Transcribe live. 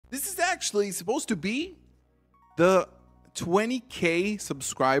actually supposed to be the 20K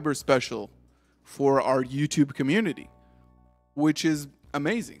subscriber special for our YouTube community, which is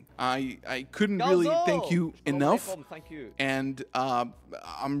amazing. I couldn't really thank you enough. Thank you. And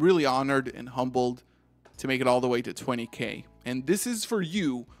I'm really honored and humbled to make it all the way to 20K. And this is for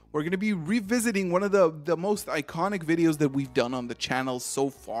you. We're going to be revisiting one of the most iconic videos that we've done on the channel so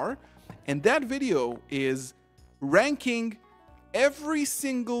far. And that video is ranking every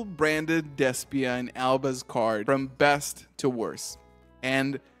single branded Despia and Albaz card from best to worst.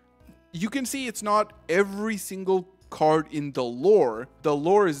 And you can see it's not every single card in the lore. The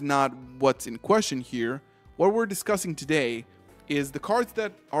lore is not what's in question here. What we're discussing today is the cards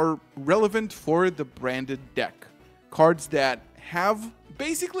that are relevant for the branded deck. Cards that have,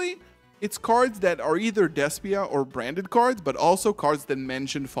 basically, it's cards that are either Despia or branded cards, but also cards that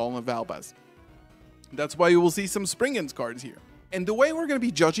mention Fallen of Albaz. That's why you will see some Springens cards here. And the way we're going to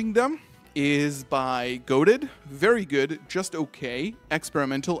be judging them is by goated, very good, just okay,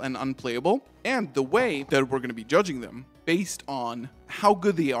 experimental, and unplayable. And the way that we're going to be judging them based on how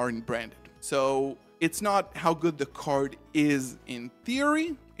good they are in branded. So it's not how good the card is in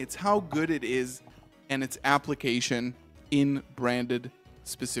theory, it's how good it is and its application in branded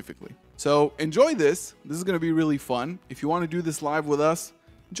specifically. So enjoy this. This is going to be really fun. If you want to do this live with us,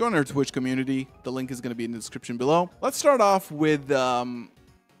 join our Twitch community. The link is going to be in the description below. Let's start off with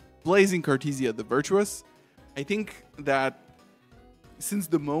Blazing Cartesia the Virtuous. I think that since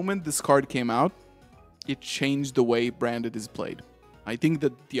the moment this card came out, it changed the way branded is played. I think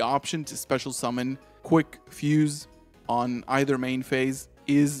that the option to special summon quick fuse on either main phase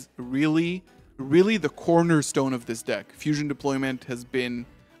is really the cornerstone of this deck. Fusion deployment has been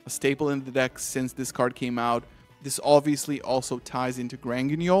a staple in the deck since this card came out. This obviously also ties into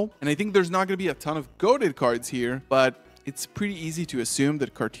Granguignol, and I think there's not going to be a ton of goated cards here, but it's pretty easy to assume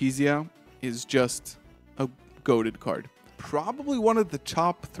that Cartesia is just a goated card. Probably one of the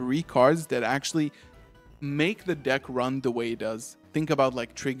top 3 cards that actually make the deck run the way it does. Think about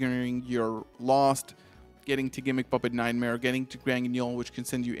like triggering your Lost, getting to Gimmick Puppet Nightmare, getting to Granguignol, which can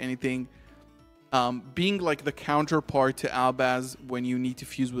send you anything. Being like the counterpart to Albaz when you need to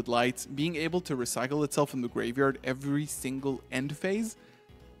fuse with lights, being able to recycle itself from the graveyard every single end phase.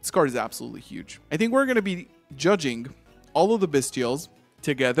 This card is absolutely huge. I think we're going to be judging all of the Bestials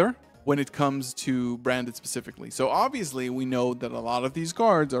together when it comes to branded specifically. So obviously we know that a lot of these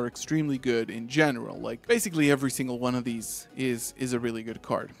cards are extremely good in general. Like basically every single one of these is a really good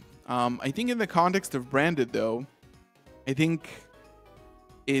card. I think in the context of branded though, I think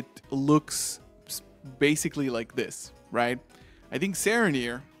it looks basically like this, right? I think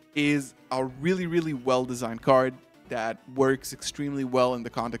Serenir is a really well-designed card that works extremely well in the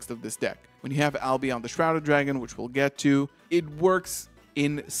context of this deck. When you have Albion the Shrouded Dragon, which we'll get to, it works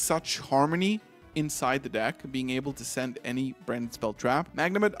in such harmony inside the deck, being able to send any branded spell trap.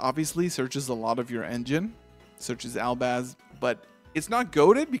 Magnamut obviously searches a lot of your engine, searches Albaz, but it's not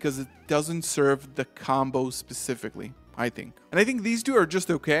goated because it doesn't serve the combo specifically, I think. And I think these two are just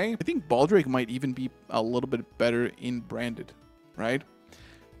okay. I think Baldrake might even be a little bit better in branded, right?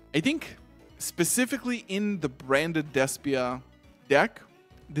 I think specifically in the branded Despia deck,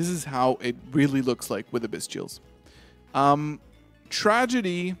 this is how it really looks like with the Bestials.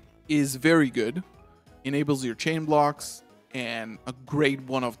 Tragedy is very good. Enables your chain blocks and a great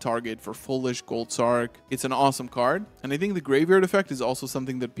one-off target for Foolish Gold Sark. It's an awesome card. And I think the graveyard effect is also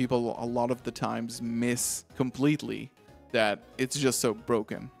something that people a lot of the times miss completely, that it's just so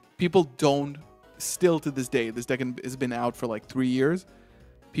broken. People don't, still to this day, this deck has been out for like 3 years.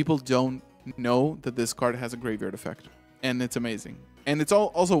 People don't know that this card has a graveyard effect. And it's amazing. And it's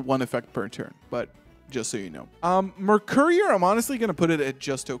also one effect per turn, but just so you know. Mercurier, I'm honestly going to put it at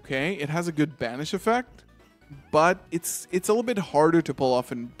just okay. It has a good banish effect, but it's a little bit harder to pull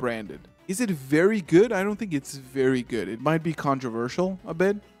off in branded. Is it very good? I don't think it's very good. It might be controversial a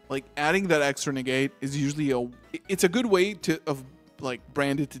bit. Like adding that extra negate is usually it's a good way of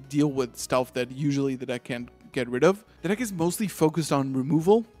branded to deal with stuff that usually the deck can't get rid of. The deck is mostly focused on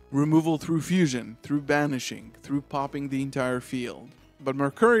removal through fusion, through banishing, through popping the entire field. But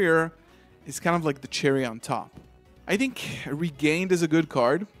Mercurier is kind of like the cherry on top. I think Regained is a good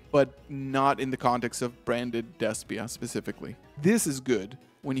card, but not in the context of branded Despia specifically. This is good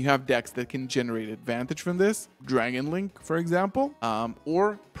when you have decks that can generate advantage from this. Dragon Link, for example,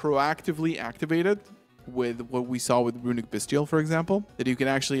 or proactively activated with what we saw with Runic Bestial, for example, that you can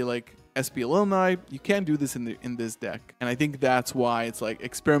actually like SPLL Knight. You can do this in this deck, and I think that's why it's like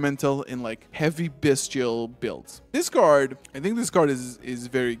experimental in like heavy bestial builds. This card, I think this card is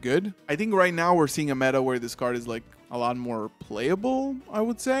very good. I think right now we're seeing a meta where this card is like a lot more playable, I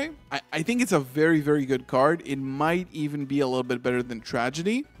would say. I think it's a very, very good card. It might even be a little bit better than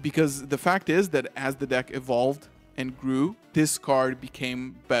Tragedy, because the fact is that as the deck evolved and grew, this card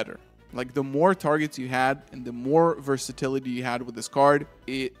became better. Like, the more targets you had and the more versatility you had with this card,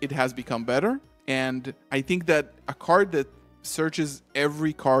 it has become better. And I think that a card that searches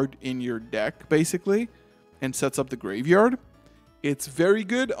every card in your deck, basically, and sets up the graveyard, it's very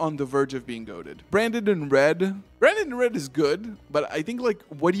good on the verge of being goated. Branded in Red. Branded in Red is good, but I think, like,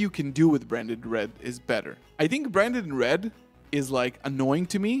 what you can do with Branded Red is better. I think Branded in Red is, like, annoying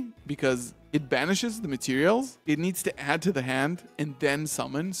to me because it banishes the materials. It needs to add to the hand and then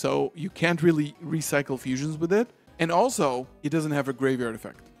summon, so you can't really recycle fusions with it. And also, it doesn't have a graveyard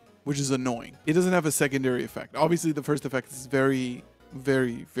effect, which is annoying. It doesn't have a secondary effect. Obviously, the first effect is very,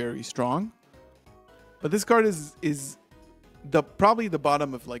 very, very strong. But this card is probably the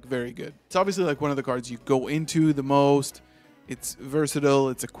bottom of, like, very good. It's obviously, like, one of the cards you go into the most. It's versatile.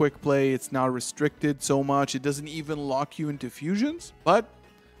 It's a quick play. It's not restricted so much. It doesn't even lock you into fusions. But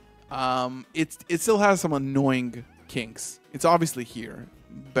it still has some annoying kinks. It's obviously here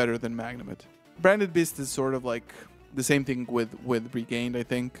better than Magnamit. Branded Beast is sort of like the same thing with Regained, I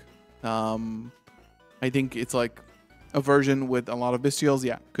think. I think it's like a version with a lot of Bestials.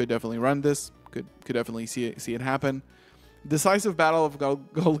 Yeah, could definitely run this. Could definitely see it happen. Decisive Battle of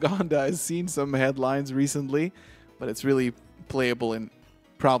Golconda has seen some headlines recently, but it's really playable in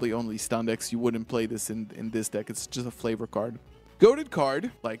probably only stun decks. You wouldn't play this in this deck. It's just a flavor card. Goated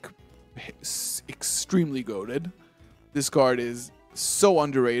card, like, extremely goated. This card is so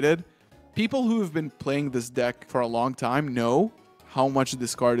underrated. People who have been playing this deck for a long time know how much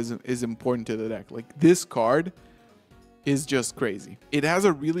this card is important to the deck. Like, this card is just crazy. It has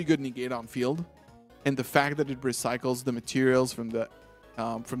a really good negate on field, and the fact that it recycles the materials from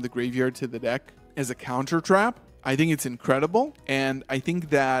the graveyard to the deck as a counter trap, I think it's incredible. And I think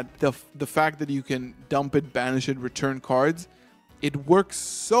that the fact that you can dump it, banish it, return cards, it works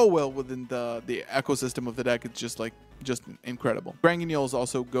so well within the ecosystem of the deck. It's just incredible. Granguignol is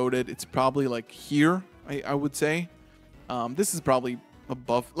also goated. It's probably like here, I would say. This is probably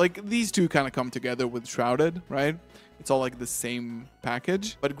above. Like, these two kind of come together with Shrouded, right? It's all like the same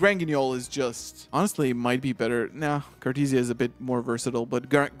package. But Granguignol is just, honestly, it might be better. Nah, Cartesia is a bit more versatile, but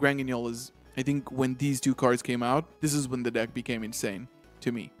Granguignol is, I think when these two cards came out, this is when the deck became insane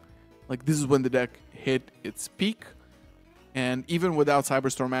to me. Like, this is when the deck hit its peak. And even without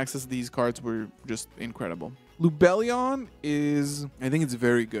Cyberstorm access, these cards were just incredible. Lubellion is, I think it's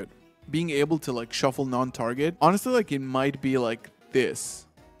very good. Being able to, like, shuffle non-target. Honestly, like, it might be like this.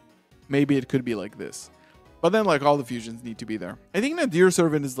 Maybe it could be like this. But then, like, all the fusions need to be there. I think Nadir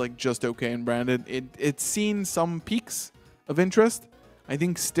Servant is, like, just okay and branded. It's seen some peaks of interest. I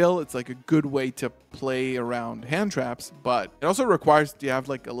think still it's, like, a good way to play around hand traps. But it also requires to have,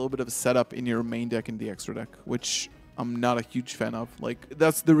 like, a little bit of a setup in your main deck and the extra deck, which I'm not a huge fan of. Like,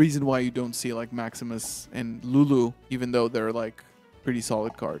 that's the reason why you don't see, like, Maximus and Lulu, even though they're, like, pretty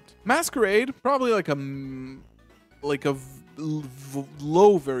solid cards. Masquerade, probably like a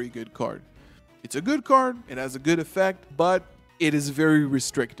low, very good card. It's a good card. It has a good effect, but it is very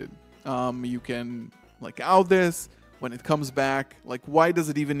restricted. You can, like, out this when it comes back. Like, why does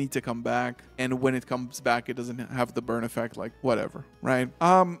it even need to come back? And when it comes back, it doesn't have the burn effect. Like, whatever, right?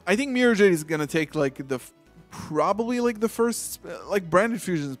 I think Mirror Jade is gonna take, like, probably like the first, like, Branded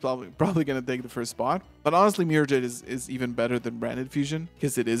Fusion is probably gonna take the first spot. But honestly, Mirror Jade is even better than Branded Fusion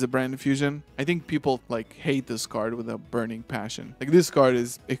because it is a Branded Fusion. I think people, like, hate this card with a burning passion. Like, this card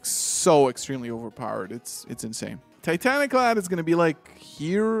is so extremely overpowered. It's insane. Titanic Lad is gonna be like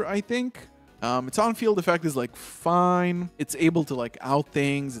here, I think. Its on-field effect is, like, fine. It's able to, like, out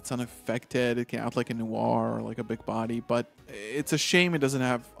things. It's unaffected. It can out, like, a Noir or, like, a big body. But it's a shame it doesn't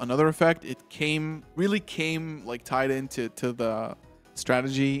have another effect. It really came, like, tied into the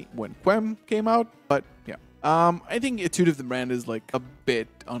strategy when Quem came out. But, yeah. I think Etude of the Brand is, like, a bit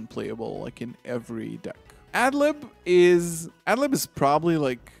unplayable, like, in every deck. Adlib is probably,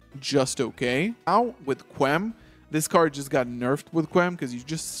 like, just okay. Now, with Quem, this card just got nerfed with Quem because you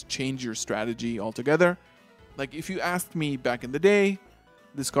just change your strategy altogether. Like, if you asked me back in the day,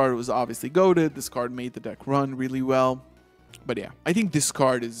 this card was obviously goated. This card made the deck run really well. But yeah, I think this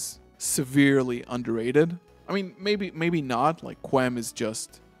card is severely underrated. I mean, maybe not. Like, Quem is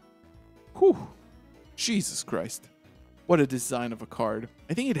just, whew, Jesus Christ. What a design of a card.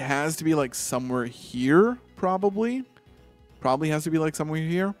 I think it has to be, like, somewhere here, probably. Probably has to be, like, somewhere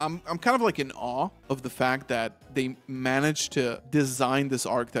here. I'm kind of, like, in awe of the fact that they managed to design this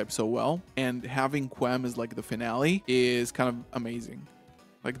archetype so well, and having Quem as, like, the finale is kind of amazing.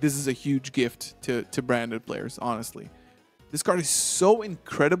 Like, this is a huge gift to branded players, honestly. This card is so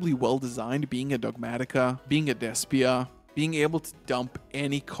incredibly well designed, being a Dogmatica, being a Despia, being able to dump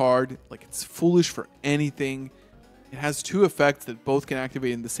any card. Like, it's foolish for anything. It has 2 effects that both can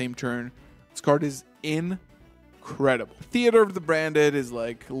activate in the same turn. This card is incredible. Theater of the Branded is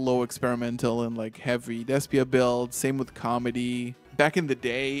like low experimental and like heavy Despia build. Same with Comedy. Back in the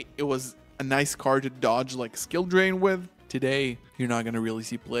day, it was a nice card to dodge like skill drain with. Today, you're not going to really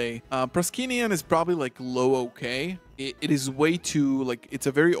see play. Praskinian is probably like low okay. It is way too, like, it's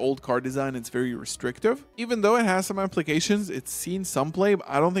a very old card design. It's very restrictive. Even though it has some applications, it's seen some play, but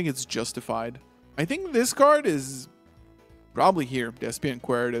I don't think it's justified. I think this card is probably here, Despian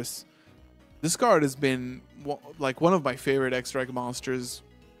Queritus. This card has been like one of my favorite X-Strike monsters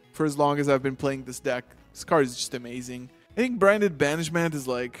for as long as I've been playing this deck. This card is just amazing. I think Branded Banishment is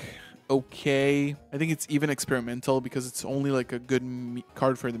like okay. I think it's even experimental because it's only like a good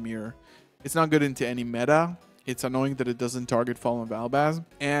card for the mirror. It's not good into any meta. It's annoying that it doesn't target Fallen Valbaz,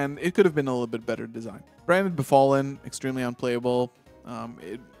 and it could have been a little bit better designed. Branded Befallen, extremely unplayable.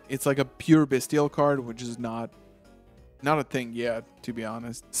 It's like a pure Bestial card, which is not a thing yet, to be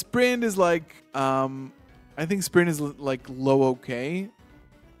honest. Sprint is like, I think Sprint is like low okay.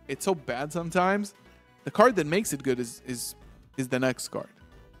 It's so bad sometimes. The card that makes it good is the next card.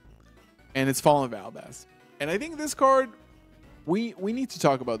 And it's Fallen Valbaz. And I think this card, we need to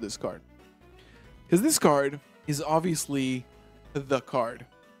talk about this card. Because this card is obviously the card.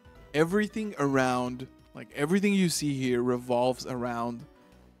 Everything around, like everything you see here revolves around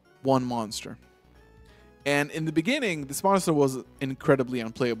one monster. And in the beginning, this monster was incredibly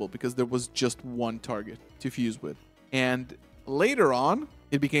unplayable because there was just one target to fuse with. And later on,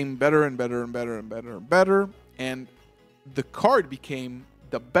 it became better and better and better and better and better. And the card became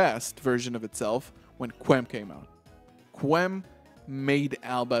the best version of itself when Quem came out. Quem made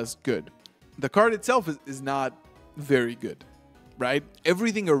Albaz good. The card itself is not very good, right?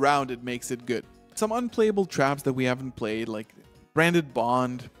 Everything around it makes it good. Some unplayable traps that we haven't played, like Branded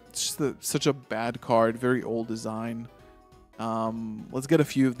Bond. It's just such a bad card, very old design. Let's get a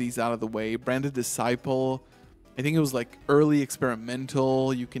few of these out of the way. Branded Disciple. I think it was like early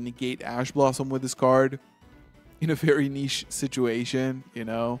experimental. You can negate Ash Blossom with this card in a very niche situation, you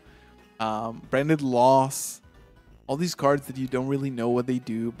know. Branded Loss. All these cards that you don't really know what they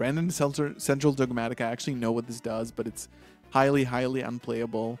do. Branded Central Dogmatic, I actually know what this does, but it's highly, highly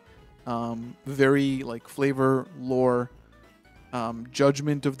unplayable. Very like flavor, lore,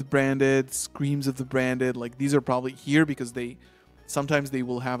 Judgment of the Branded, Screams of the Branded. Like, these are probably here because sometimes they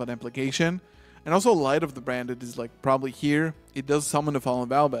will have an application. And also Light of the Branded is like probably here. It does summon a Fallen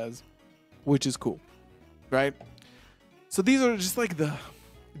Valbaz, which is cool, right? So these are just like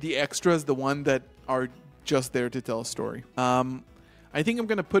the extras, the one that are just there to tell a story. I think I'm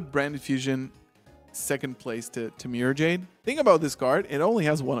gonna put Branded Fusion second place to Mirror Jade. Think about this card. It only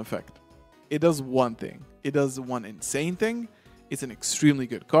has one effect. It does one thing. It does one insane thing. It's an extremely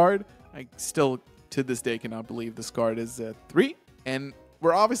good card. I still, to this day, cannot believe this card is 3. And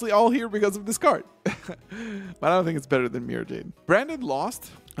we're obviously all here because of this card. But I don't think it's better than Mirror Jade. Branded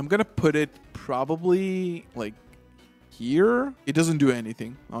Lost, I'm going to put it probably like here. It doesn't do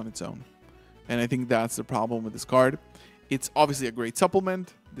anything on its own. And I think that's the problem with this card. It's obviously a great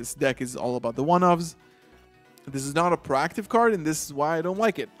supplement. This deck is all about the one-ofs. This is not a proactive card, and this is why I don't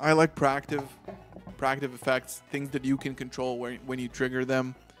like it. I like proactive effects, things that you can control when you trigger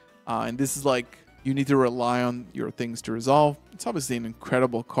them. And this is like, you need to rely on your things to resolve. It's obviously an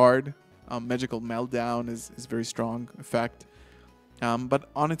incredible card. Magical Meltdown is very strong effect. But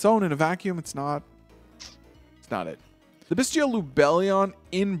on its own, in a vacuum, it's not it. The Bestial Lubellion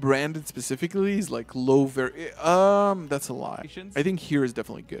in Branded specifically is like low that's a lie. I think here is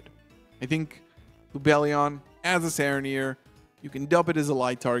definitely good. I think Lubellion as a Saronir, you can dump it as a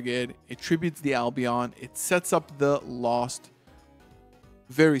light target. It tributes the Albion. It sets up the Lost.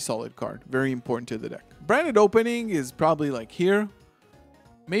 Very solid card. Very important to the deck. Branded Opening is probably like here.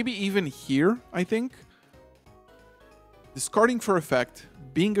 Maybe even here, I think. Discarding for effect,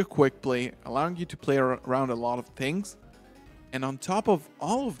 being a quick play, allowing you to play around a lot of things. And on top of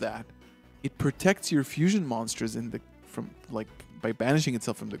all of that, it protects your fusion monsters by banishing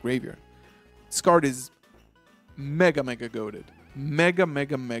itself from the graveyard. This card is mega goated. Mega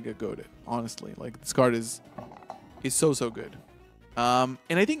goated. Honestly, like, this card is so good. And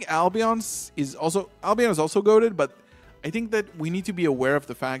I think Albion is also goated, but I think that we need to be aware of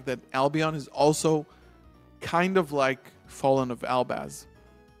the fact that Albion is also kind of like Fallen of Albaz.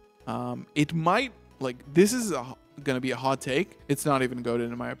 It might, like, this is going to be a hot take. It's not even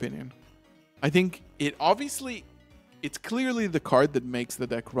goated in my opinion. I think it obviously It's clearly the card that makes the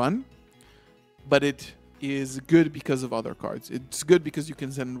deck run, but it is good because of other cards. It's good because you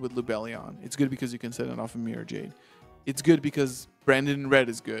can send it with Lubellion. It's good because you can send it off of Mirror Jade. It's good because Branded in red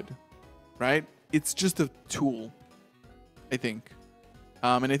is good, right? It's just a tool, I think.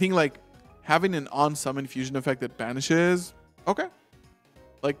 And I think like having an on-summon fusion effect that banishes, okay.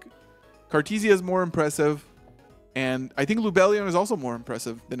 Like Cartesia is more impressive, and I think Lubellion is also more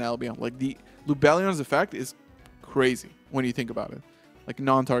impressive than Albion. Like the Lubellion's effect is crazy when you think about it, like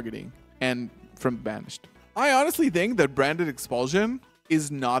non-targeting and from banished. I honestly think that Branded Expulsion is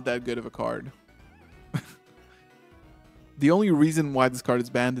not that good of a card. The only reason why this card is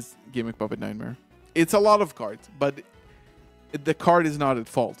banned is Gimmick Puppet Nightmare. It's a lot of cards, but the card is not at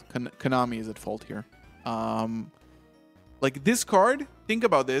fault. Konami is at fault here. Like this card, think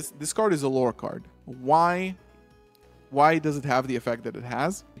about this. This card is a lore card. Why does it have the effect that it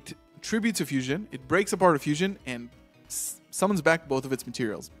has? It tributes a fusion, it breaks apart a fusion, and summons back both of its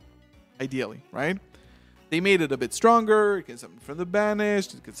materials. Ideally, right? They made it a bit stronger. It can summon from the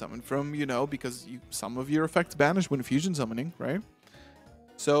banished. It can summon from, because some of your effects banish when fusion summoning, right?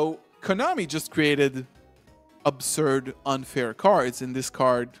 So Konami just created absurd, unfair cards, and this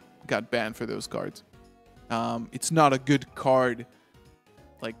card got banned for those cards. It's not a good card.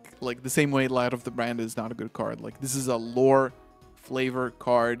 Like the same way Light of the Brand is not a good card. Like this is a lore flavor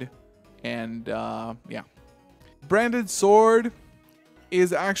card, and yeah. Branded Sword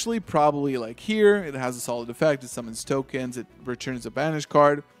is actually probably like here. It has a solid effect. It summons tokens. It returns a banished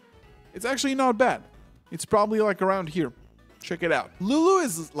card. It's actually not bad. It's probably like around here. Check it out. Lulu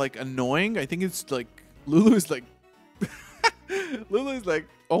is like annoying. I think it's like Lulu is like Lulu is like,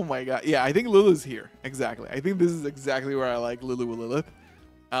 oh my god. Yeah, I think Lulu's here. Exactly. I think this is exactly where I like Lulu with Lilith.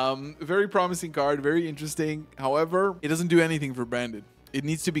 Very promising card, very interesting. However, it doesn't do anything for Branded. It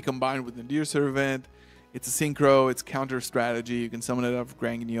needs to be combined with Nadir Servant. It's a synchro, it's counter strategy. You can summon it out of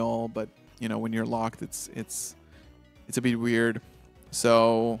Granguignol, but when you're locked, it's a bit weird.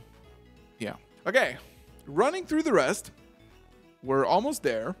 So yeah. Okay. Running through the rest. We're almost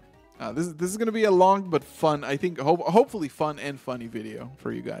there. This is gonna be a long but fun, I think hopefully fun and funny video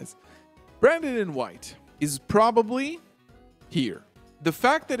for you guys. Branded in white is probably here. The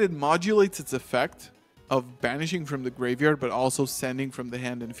fact that it modulates its effect of banishing from the graveyard but also sending from the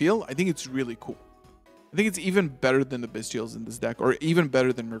hand and field, I think it's really cool. I think it's even better than the Bestials in this deck, or even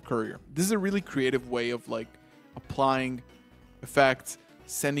better than Mercurier. This is a really creative way of like applying effects,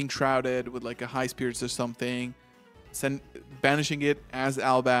 sending Shrouded with like a High Spirits or something, banishing it as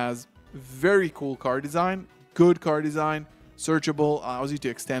Albaz. Very cool card design, good card design, searchable, allows you to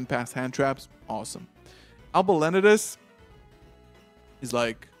extend past hand traps. Awesome. Albalenidus is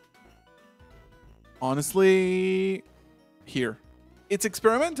like, honestly, here. It's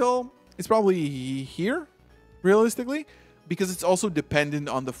experimental. It's probably here, realistically, because it's also dependent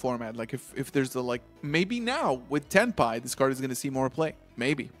on the format. Like if there's maybe now with Tenpai, this card is going to see more play.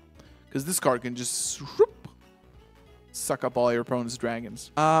 Maybe. Because this card can just suck up all your opponent's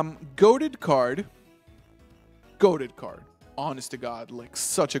dragons. Goated card. Goated card. Honest to God, like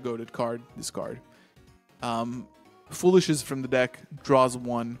such a goated card, this card. Foolishes from the deck, draws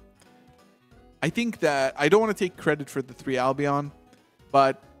 1. I think that I don't want to take credit for the 3 Albion,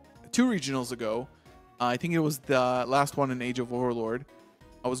 but 2 regionals ago, I think it was the last one in Age of Overlord,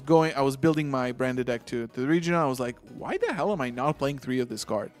 I was building my branded deck to the regional. I was like, why the hell am I not playing 3 of this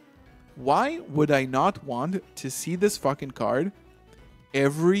card? Why would I not want to see this fucking card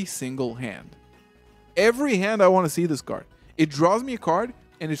every single hand? Every hand I want to see this card. It draws me a card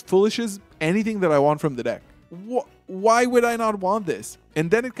and it foolishes anything that I want from the deck. Why would I not want this?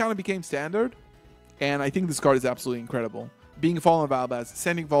 And then it kind of became standard, and I think this card is absolutely incredible. Being Fallen of Albaz,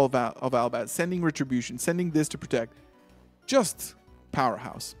 sending Fall of Albaz, sending Retribution, sending this to protect. Just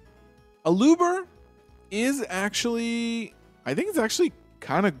powerhouse. Aluber is actually, I think it's actually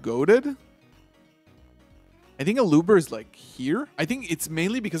kind of goated. I think Aluber is like here. I think it's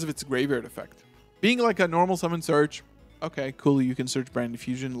mainly because of its graveyard effect. Being like a normal summon search, okay, cool, you can search Branded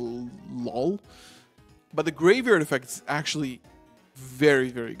Fusion, lol. But the graveyard effect is actually very,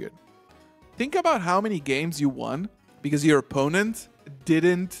 very good. Think about how many games you won because your opponent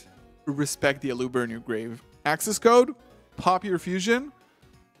didn't respect the Aluber in your grave. Access code, pop your fusion,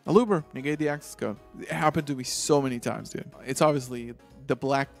 Aluber, negate the access code. It happened to me so many times, dude. It's obviously the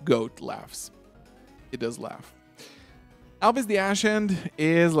black goat laughs. It does laugh. Albus the Ashend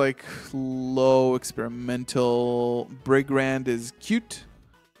is like low experimental. Brigrand is cute,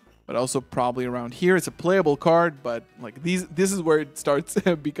 but also probably around here. It's a playable card, but like this is where it starts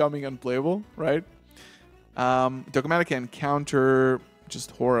becoming unplayable, right? Dogmatic and counter,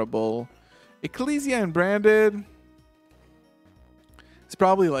 just horrible. Ecclesia and Branded, It's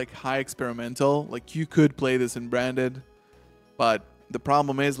probably like high experimental. Like you could play this in branded, but the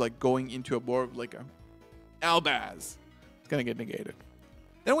problem is like going into a board like a Albaz. It's gonna get negated.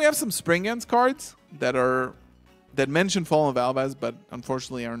 Then we have some Spring Ends cards that mention Fallen of Albaz, but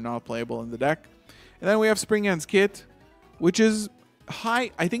unfortunately are not playable in the deck. And then we have Spring Ends Kit, which is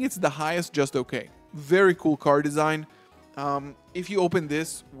high. I think it's the highest just okay. Very cool card design. If you open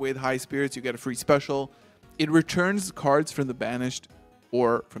this with High Spirits, you get a free special. It returns cards from the Banished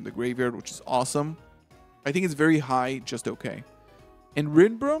or from the graveyard, which is awesome. I think it's very high, just okay. And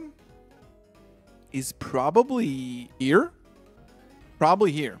Rinbrum is probably here.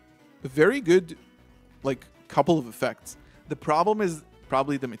 Probably here. A very good, like, couple of effects. The problem is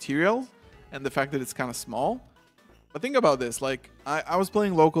probably the material and the fact that it's kind of small. But think about this. Like, I was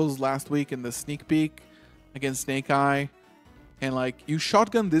playing locals last week in the sneak peek against Snake Eye. And, like, you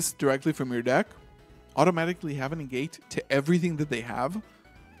shotgun this directly from your deck, automatically have a negate to everything that they have.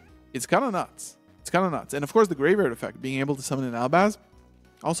 It's kind of nuts. It's kind of nuts. And, of course, the graveyard effect, being able to summon an Albaz.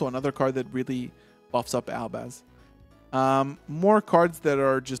 Also, another card that really buffs up Albaz. More cards that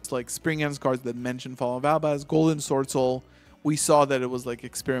are just, like, Spring Ends cards that mention Fall of Albaz. Golden Sword Soul. We saw that it was, like,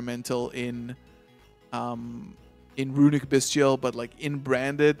 experimental in Runic Bestial, but, like, in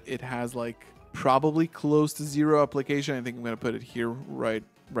Branded, it has, like, probably close to 0 application. I think I'm going to put it here right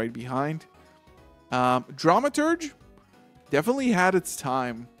behind. Dramaturge definitely had its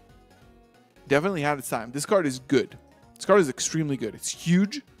time. Definitely had its time. This card is good. This card is extremely good. It's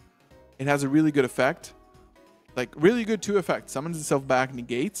huge. It has a really good effect. Like, really good 2 effects. Summons itself back,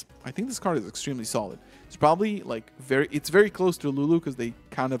 negates. I think this card is extremely solid. It's probably, like, it's very close to Lulu because they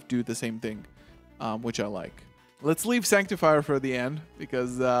kind of do the same thing, which I like. Let's leave Sanctifier for the end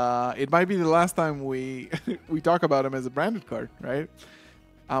because it might be the last time we talk about him as a branded card, right?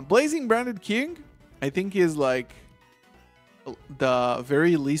 Blazing Branded King, I think, is like the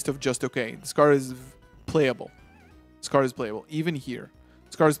very least of just okay. This card is playable. This card is playable. Even here.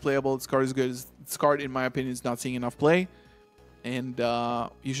 This card is playable. This card is good. This card, in my opinion, is not seeing enough play. And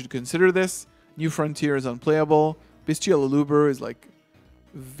you should consider this. New Frontier is unplayable. Bestial Aluber is like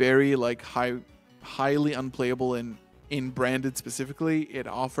very like highly unplayable in branded specifically. It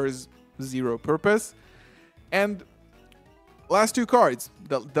offers 0 purpose. And last 2 cards,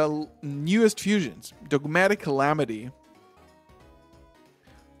 the newest fusions. Dogmatic Calamity.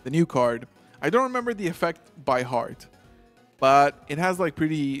 The new card. I don't remember the effect by heart, but it has like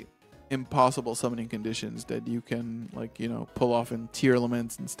pretty impossible summoning conditions that you can, like, you know, pull off in tier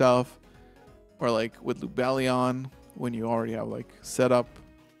elements and stuff, or like with Lubalion when you already have like setup.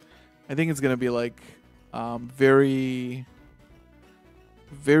 I think it's gonna be like very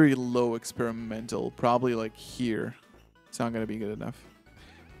low experimental, probably like here. It's not gonna be good enough.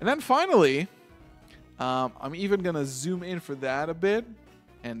 And then finally, I'm even gonna zoom in for that a bit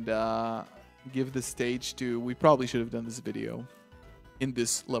and give the stage to. We probably should have done this video in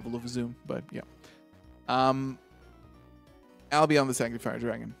this level of zoom, but yeah. Albion the Sanctifier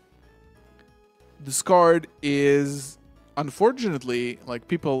Dragon. This card is, unfortunately,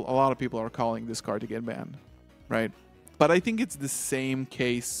 like, a lot of people are calling this card to get banned, right? But I think it's the same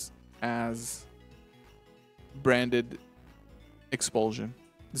case as branded Expulsion.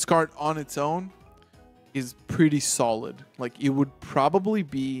 This card on its own is pretty solid. Like, it would probably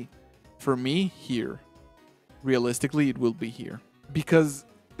be, for me, here. Realistically, it will be here. Because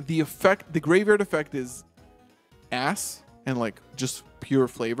the effect, the graveyard effect is ass and like just pure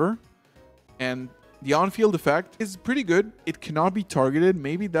flavor. And the on-field effect is pretty good. It cannot be targeted.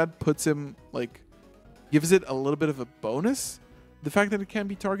 Maybe that puts him, like, gives it a little bit of a bonus. The fact that it can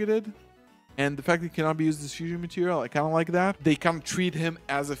be targeted and the fact that it cannot be used as fusion material, I kind of like that. They kind of treat him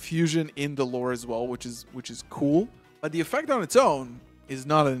as a fusion in the lore as well, which is cool. But the effect on its own is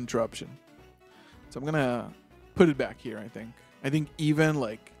not an interruption. So I'm gonna put it back here, I think. I think even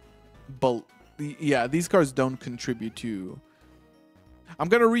like, yeah, these cards don't contribute to. I'm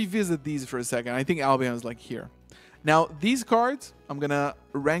gonna revisit these for a second. I think Albion is like here. Now these cards, I'm gonna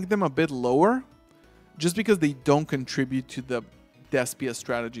rank them a bit lower, just because they don't contribute to the Despia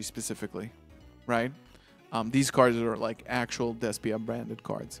strategy specifically, right? These cards are like actual Despia branded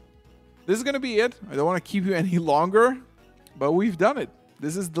cards. This is gonna be it. I don't want to keep you any longer, but we've done it.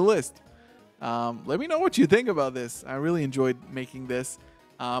 This is the list. Let me know what you think about this. I really enjoyed making this.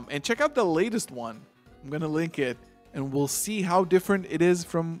 And check out the latest one. I'm going to link it, and we'll see how different it is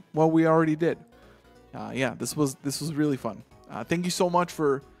from what we already did. Yeah, this was really fun. Thank you so much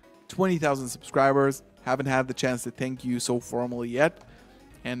for 20,000 subscribers. Haven't had the chance to thank you so formally yet.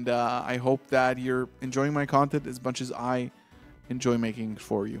 And I hope that you're enjoying my content as much as I enjoy making it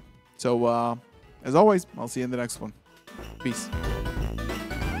for you. So, as always, I'll see you in the next one. Peace.